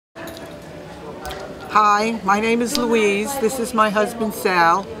Hi, my name is Louise. This is my husband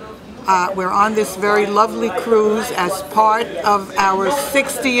Sal. We're on this very lovely cruise as part of our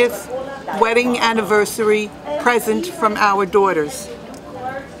 60th wedding anniversary present from our daughters.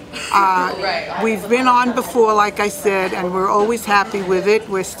 We've been on before, like I said, and we're always happy with it.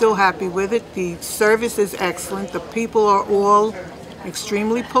 We're still happy with it. The service is excellent. The people are all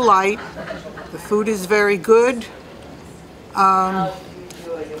extremely polite. The food is very good.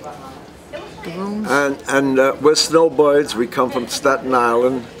 We're snowbirds. We come from Staten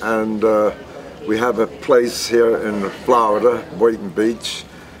Island, and we have a place here in Florida, Boynton Beach,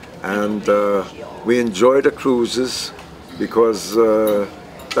 and we enjoy the cruises because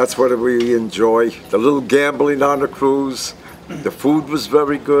that's what we enjoy. The little gambling on the cruise. The food was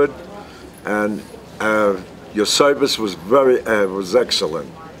very good, and your service was was excellent.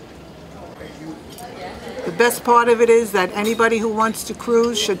 The best part of it is that anybody who wants to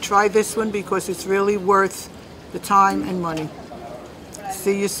cruise should try this one because it's really worth the time and money.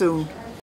 See you soon.